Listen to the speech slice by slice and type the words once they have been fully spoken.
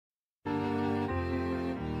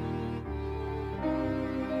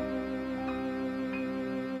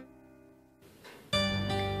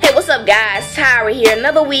up, guys? Tyra here.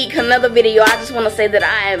 Another week, another video. I just want to say that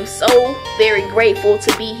I am so very grateful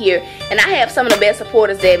to be here, and I have some of the best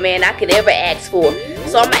supporters that, man, I could ever ask for.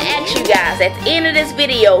 So I'm gonna ask you guys at the end of this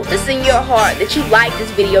video, this in your heart, that you like this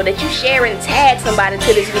video, that you share and tag somebody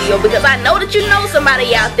to this video, because I know that you know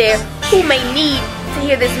somebody out there who may need to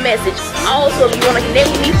hear this message. Also, if you want to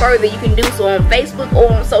connect with me further, you can do so on Facebook or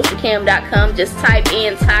on socialcam.com. Just type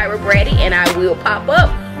in Tyra Brady and I will pop up.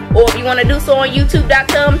 Or if you want to do so on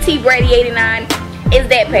youtube.com, tbrady89 is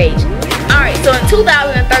that page. Alright, so in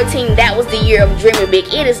 2013, that was the year of dreaming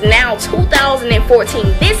big. It is now 2014.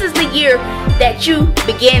 This is the year that you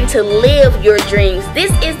begin to live your dreams.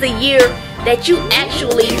 This is the year that you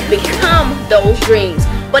actually become those dreams.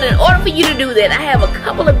 But in order for you to do that, I have a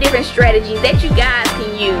couple of different strategies that you guys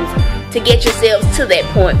can use to get yourselves to that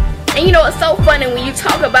point. And you know, it's so funny when you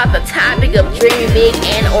talk about the topic of dreaming big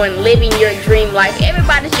and on living your dream life.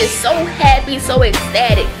 Everybody's just so happy, so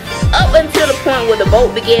ecstatic, up until the point where the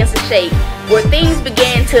boat begins to shake, where things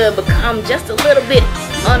began to become just a little bit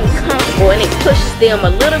uncomfortable, and it pushes them a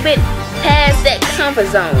little bit past that comfort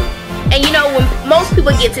zone. And you know, when most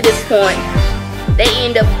people get to this point, they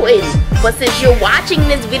end up quitting. But since you're watching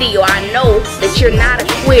this video, I know that you're not a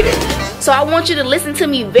quitter. So I want you to listen to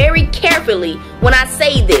me very carefully when I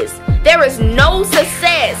say this. There is no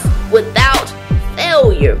success without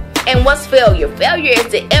failure. And what's failure? Failure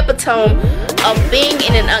is the epitome of being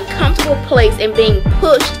in an uncomfortable place and being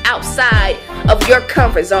pushed outside of your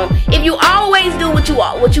comfort zone. If you always do what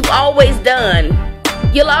you've always done,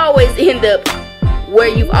 you'll always end up where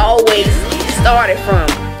you've always started from.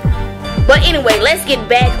 But anyway, let's get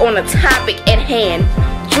back on the topic at hand.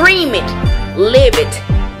 Dream it, live it,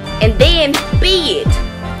 and then be it.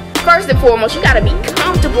 First and foremost, you gotta be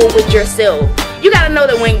comfortable with yourself. You gotta know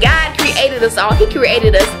that when God created us all, He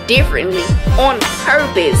created us differently on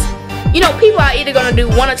purpose. You know, people are either gonna do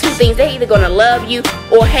one or two things. They're either gonna love you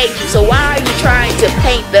or hate you. So why are you trying to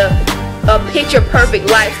paint a picture perfect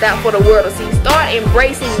lifestyle for the world to see? Start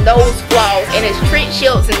embracing those flaws. And as Trent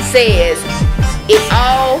Shelton says, it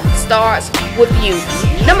all starts with you.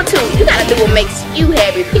 Number two, you gotta do what makes you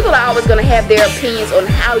happy. People are always gonna have their opinions on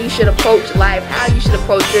how you should approach life, how you should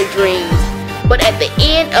approach your dreams. But at the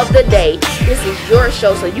end of the day, this is your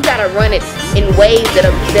show, so you gotta run it in ways that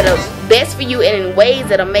are best for you and in ways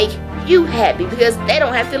that'll make you happy, because they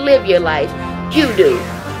don't have to live your life. You do.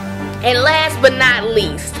 And last but not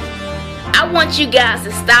least, I want you guys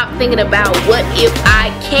to stop thinking about what if I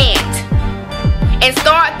can't, and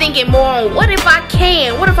start thinking more on what if I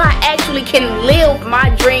can? What if I actually can live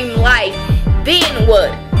my dream life? Then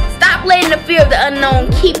what? Stop letting the fear of the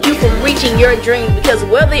unknown keep you from reaching your dreams, because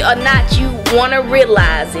whether or not you want to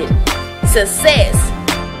realize it, success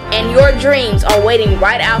and your dreams are waiting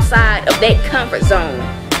right outside of that comfort zone.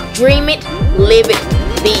 Dream it, live it,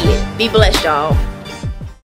 be it. Be blessed, y'all.